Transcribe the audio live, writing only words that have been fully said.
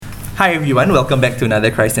Hi everyone, welcome back to another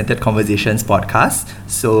Christ-Centered Conversations podcast.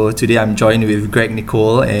 So today I'm joined with Greg,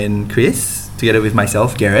 Nicole and Chris, together with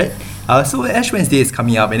myself, Garrett. So Ash Wednesday is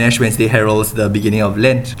coming up, and Ash Wednesday heralds the beginning of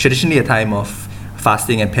Lent, traditionally a time of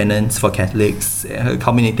fasting and penance for Catholics,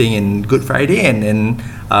 culminating in Good Friday, and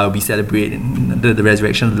then we celebrate the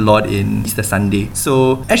resurrection of the Lord in Easter Sunday.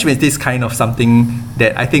 So Ash Wednesday is kind of something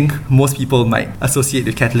that I think most people might associate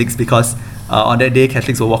with Catholics because on that day,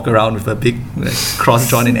 Catholics will walk around with a big cross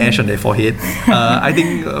drawn in ash on their forehead. I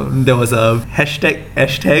think there was a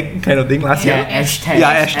hashtag kind of thing last year.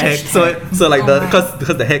 Hashtag. So like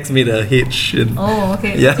because the hex made a H.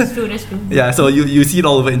 Okay. Yeah. That's true. Yeah. So you see it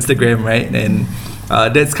all over Instagram, right? And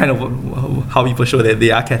that's kind of how people show that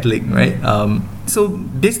they are Catholic, right? So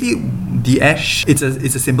basically, the ash it's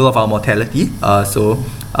a symbol of our mortality.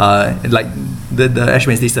 Like the Ash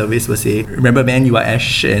Wednesday service will say, "Remember, man, you are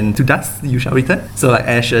ash, and to dust you shall return." So like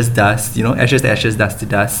ashes, dust, ashes to ashes, dust to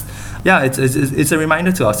dust. Yeah, it's a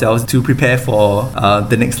reminder to ourselves to prepare for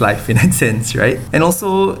the next life in that sense, right? And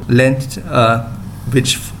also Lent,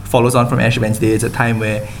 which follows on from Ash Wednesday, is a time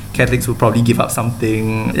where Catholics will probably give up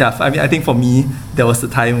something. Yeah, I think for me, there was a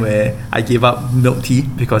time where I gave up milk tea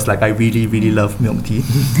because like I really, really love milk tea.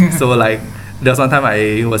 So like there was one time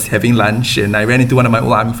I was having lunch and I ran into one of my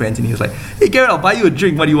old army friends and he was like, "Hey Garrett, I'll buy you a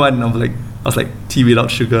drink. What do you want?" And I was like, "Tea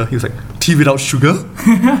without sugar." He was like, "Tea without sugar?"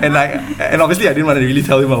 and obviously I didn't want to really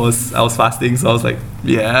tell him I was fasting, so I was like,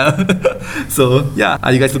 "Yeah." So yeah,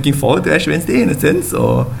 are you guys looking forward to Ash Wednesday in a sense,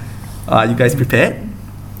 or are you guys prepared?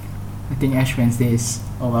 I think Ash Wednesday is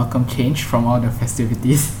a welcome change from all the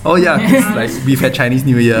festivities. Oh yeah, 'cause like we've had Chinese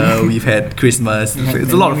New Year, we've had Christmas.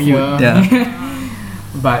 It's a lot of food. Yeah.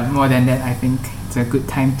 But more than that, I think it's a good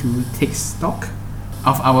time to take stock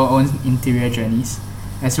of our own interior journeys,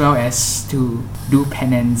 as well as to do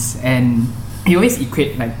penance. And we always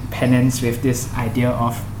equate like penance with this idea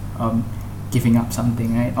of giving up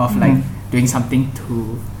something, right? Of like doing something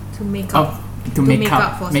to make up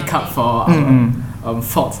for our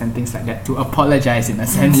faults and things like that, to apologize in a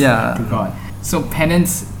sense to God. So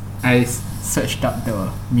penance, I searched up the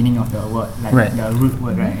meaning of the word, like the root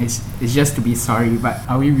word, right? It's just to be sorry. But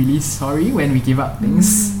are we really sorry when we give up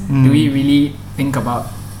things? Do we really think about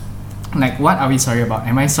like what are we sorry about?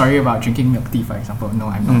 Am I sorry about drinking milk tea, for example? No,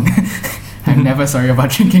 I'm not. I'm never sorry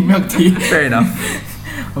about drinking milk tea. Fair enough.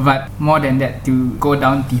 But more than that, to go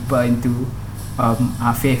down deeper into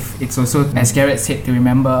our faith, it's also, as Garrett said,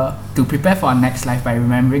 to prepare for our next life by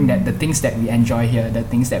remembering that the things that we enjoy here, the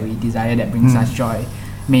things that we desire that brings us joy,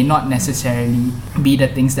 may not necessarily be the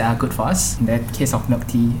things that are good for us. In the case of milk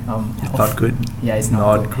tea, it's not good. Yeah, it's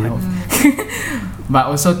not good. But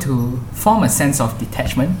also to form a sense of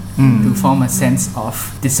detachment, to form a sense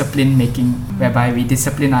of discipline making, whereby we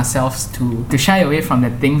discipline ourselves to shy away from the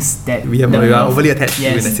things that we are overly attached to,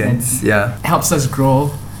 in a sense. Yeah, helps us grow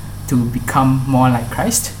to become more like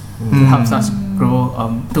Christ. It helps us grow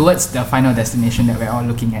towards the final destination that we're all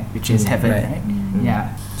looking at, which is heaven, right?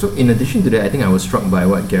 Yeah. So in addition to that, I think I was struck by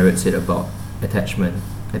what Garrett said about attachment.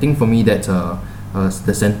 I think for me that's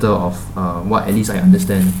the center of what at least I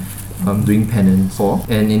understand doing penance for.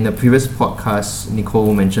 And in the previous podcast,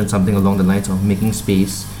 Nicole mentioned something along the lines of making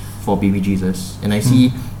space for baby Jesus. And I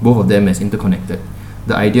see both of them as interconnected.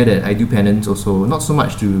 The idea that I do penance also, not so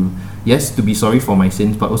much to be sorry for my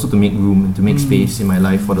sins, but also to make room and to make space in my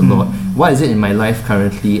life for the Lord. What is it in my life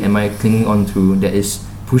currently am I clinging on to that is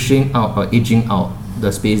pushing out or edging out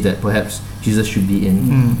the space that perhaps Jesus should be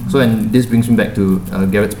in? So, and this brings me back to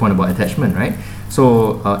Garrett's point about attachment, right?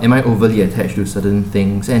 So am I overly attached to certain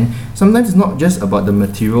things? And sometimes it's not just about the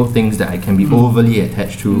material things that I can be overly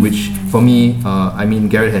attached to, which for me,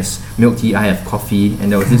 Garrett has milk tea, I have coffee,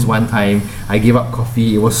 and there was this one time I gave up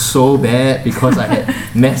coffee. It was so bad because I had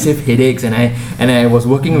massive headaches, and I was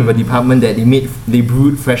working with a department that they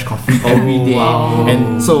brewed fresh coffee every day. Wow.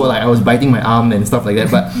 And so like I was biting my arm and stuff like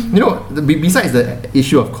that. But besides the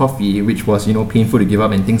issue of coffee, which was painful to give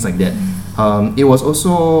up and things like that, it was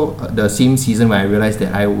also the same season where I realized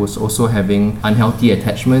that I was also having unhealthy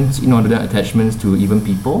attachments, inordinate attachments to even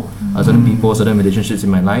people, certain people, certain relationships in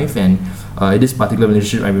my life. And this particular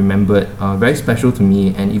relationship I remembered very special to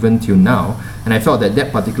me, and even till now. And I felt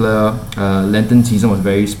that particular Lenten season was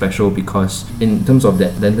very special because in terms of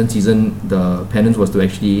that Lenten season, the penance was to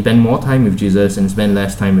actually spend more time with Jesus and spend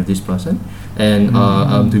less time with this person, and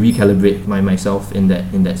to recalibrate myself in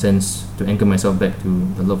that sense, to anchor myself back to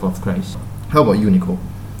the love of Christ. How about you, Nicole?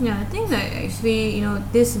 Yeah, I think that actually,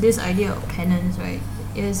 this idea of penance, right,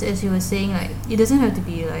 is, as you were saying, like it doesn't have to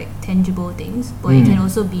be like tangible things, but it can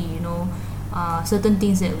also be, certain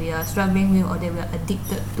things that we are struggling with or that we are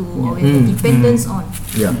addicted to or we have dependence on.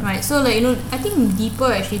 Yeah. Right. So like I think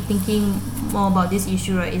deeper actually thinking more about this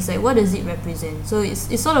issue, right, is like what does it represent? So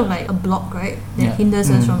it's sort of like a block, right, that hinders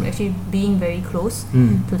us from actually being very close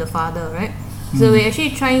to the Father, right? So we're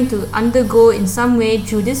actually trying to undergo in some way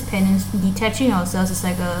through this penance, detaching ourselves is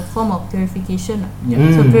like a form of purification.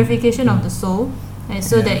 So purification of the soul. And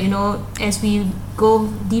so that as we go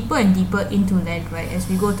deeper and deeper into Lent, right, as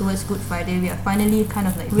we go towards Good Friday, we are finally kind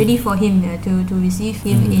of like ready for Him to receive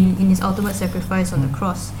Him in His ultimate sacrifice on the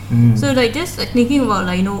cross. So like just like thinking about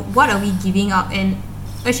like what are we giving up, and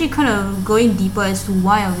actually kind of going deeper as to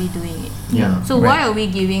why are we doing it. So why are we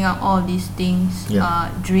giving up all of these things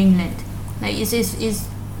during Lent? Like it's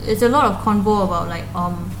a lot of convo about like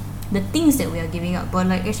the things that we are giving up, but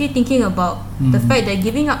like actually thinking about the fact that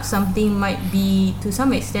giving up something might be to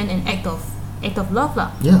some extent an act of love lah.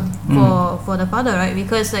 For the Father, right?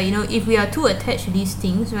 Because like if we are too attached to these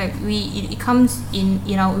things, right, it comes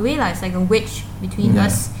in our way like it's like a wedge between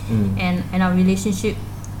us and our relationship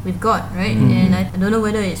with God, right? And I don't know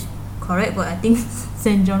whether it's correct, but I think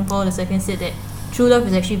St. John Paul II said that true love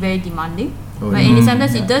is actually very demanding. Right, and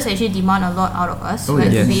sometimes it does actually demand a lot out of us,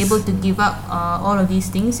 right? To be able to give up all of these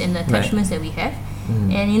things and the attachments that we have.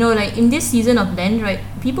 And like in this season of Lent, right,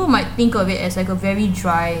 people might think of it as like a very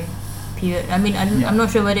dry period. I mean, I'm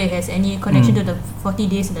not sure whether it has any connection to the 40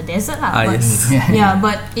 days in the desert lah.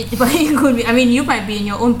 But it could be. I mean, you might be in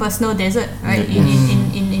your own personal desert, right?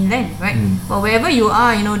 In Lent, right? But wherever you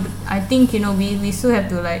are, I think we still have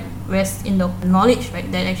to like rest in the knowledge, right,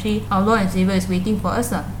 that actually our Lord and Savior is waiting for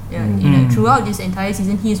us lah. Throughout this entire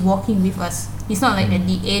season, He is walking with us. He's not like at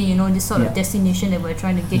the end, this sort of destination that we're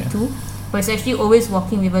trying to get to, but it's actually always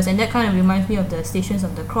walking with us. And that kind of reminds me of the Stations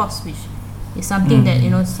of the Cross, which is something that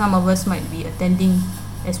some of us might be attending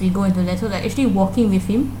as we go into Lent. So like actually walking with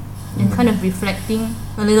Him and kind of reflecting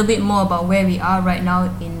a little bit more about where we are right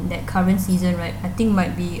now in that current season, right, I think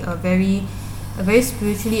might be a very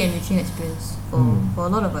spiritually enriching experience for a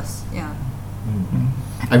lot of us.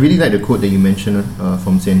 I really like the quote that you mentioned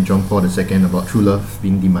from St. John Paul II about true love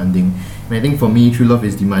being demanding. And I think for me, true love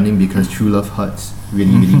is demanding because true love hurts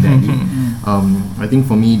really, really badly. I think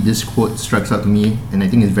for me, this quote strikes out to me, and I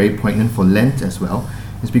think it's very poignant for Lent as well.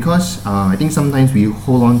 It's because I think sometimes we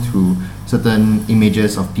hold on to certain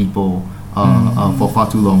images of people for far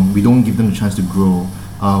too long. We don't give them the chance to grow.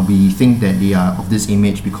 We think that they are of this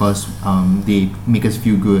image because they make us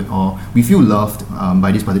feel good, or we feel loved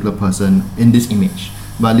by this particular person in this image.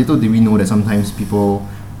 But little do we know that sometimes people,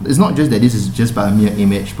 it's not just that this is just by a mere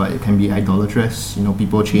image, but it can be idolatrous.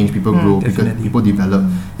 People change, people grow, because people develop.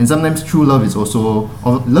 And sometimes true love is also,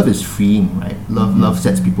 love is freeing, right? Love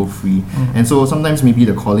sets people free. And so sometimes maybe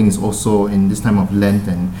the calling is also in this time of Lent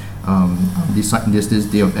and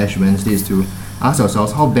this day of Ash Wednesday is to ask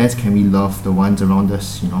ourselves, how best can we love the ones around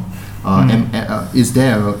us? And is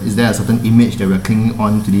there a certain image that we're clinging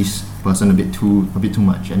on to this person a bit too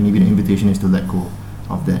much? And maybe the invitation is to let go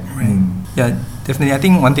of that. Yeah, definitely. I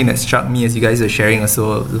think one thing that struck me as you guys were sharing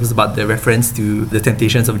also was about the reference to the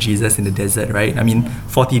temptations of Jesus in the desert, right? I mean,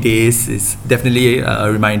 40 days is definitely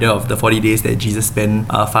a reminder of the 40 days that Jesus spent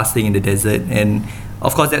fasting in the desert. And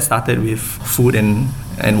of course, that started with food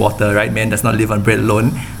and water, right? Man does not live on bread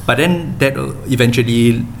alone. But then that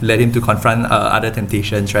eventually led him to confront other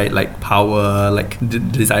temptations, right? Like power, like the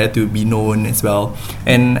desire to be known as well.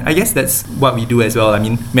 And I guess that's what we do as well. I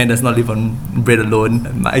mean, man does not live on bread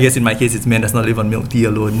alone. I guess in my case, it's man does not live on milk tea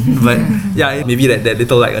alone. But yeah, maybe that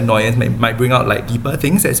little like annoyance might bring out like deeper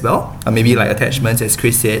things as well. Maybe like attachments, as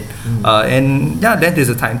Chris said. And yeah, Lent is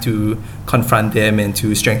a time to confront them and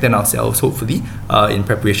to strengthen ourselves, hopefully, in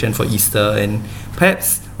preparation for Easter, and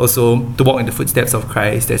perhaps also to walk in the footsteps of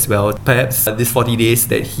Christ as well. Perhaps these 40 days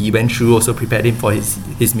that He went through also prepared Him for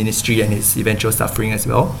his ministry and His eventual suffering as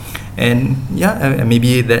well. And yeah,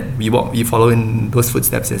 maybe that we follow in those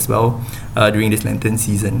footsteps as well during this Lenten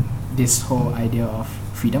season. This whole idea of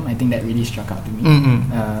freedom, I think that really struck out to me.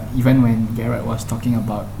 Even when Garrett was talking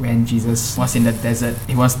about when Jesus was in the desert,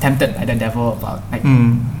 He was tempted by the devil about like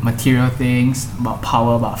material things, about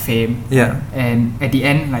power, about fame. Yeah. And at the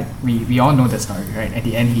end, like we all know the story, right? At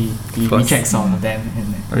the end, he rejects all of them.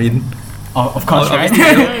 And I mean, of course, right?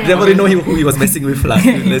 The devil didn't know who he was messing with.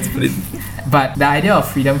 Let's put it. But the idea of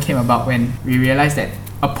freedom came about when we realized that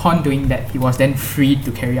upon doing that, He was then free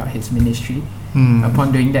to carry out His ministry.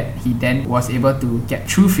 Upon doing that, He then was able to get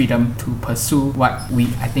true freedom to pursue what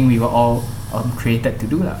I think we were all created to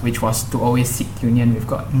do, which was to always seek union with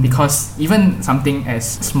God. Because even something as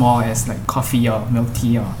small as like coffee or milk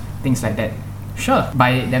tea or things like that, sure,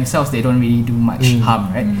 by themselves they don't really do much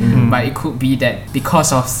harm, right? But it could be that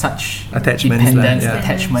because of such Attachments, dependence, yeah.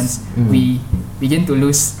 attachments, we begin to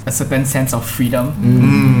lose a certain sense of freedom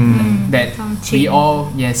that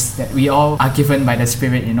we all are given by the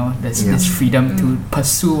Spirit, this freedom to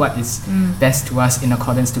pursue what is best to us in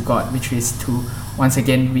accordance to God, which is to once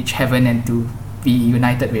again reach heaven and to be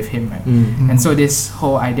united with Him, right? And so this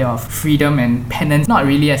whole idea of freedom and penance, not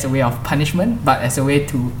really as a way of punishment, but as a way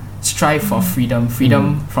to strive for freedom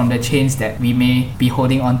from the chains that we may be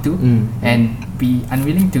holding on to and be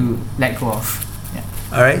unwilling to let go of.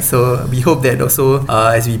 Alright, so we hope that also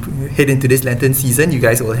as we head into this Lenten season, you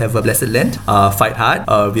guys will have a blessed Lent. Fight hard.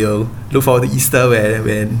 We'll look forward to Easter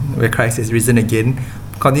where Christ has risen again.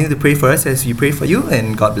 Continue to pray for us as we pray for you,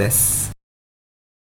 and God bless.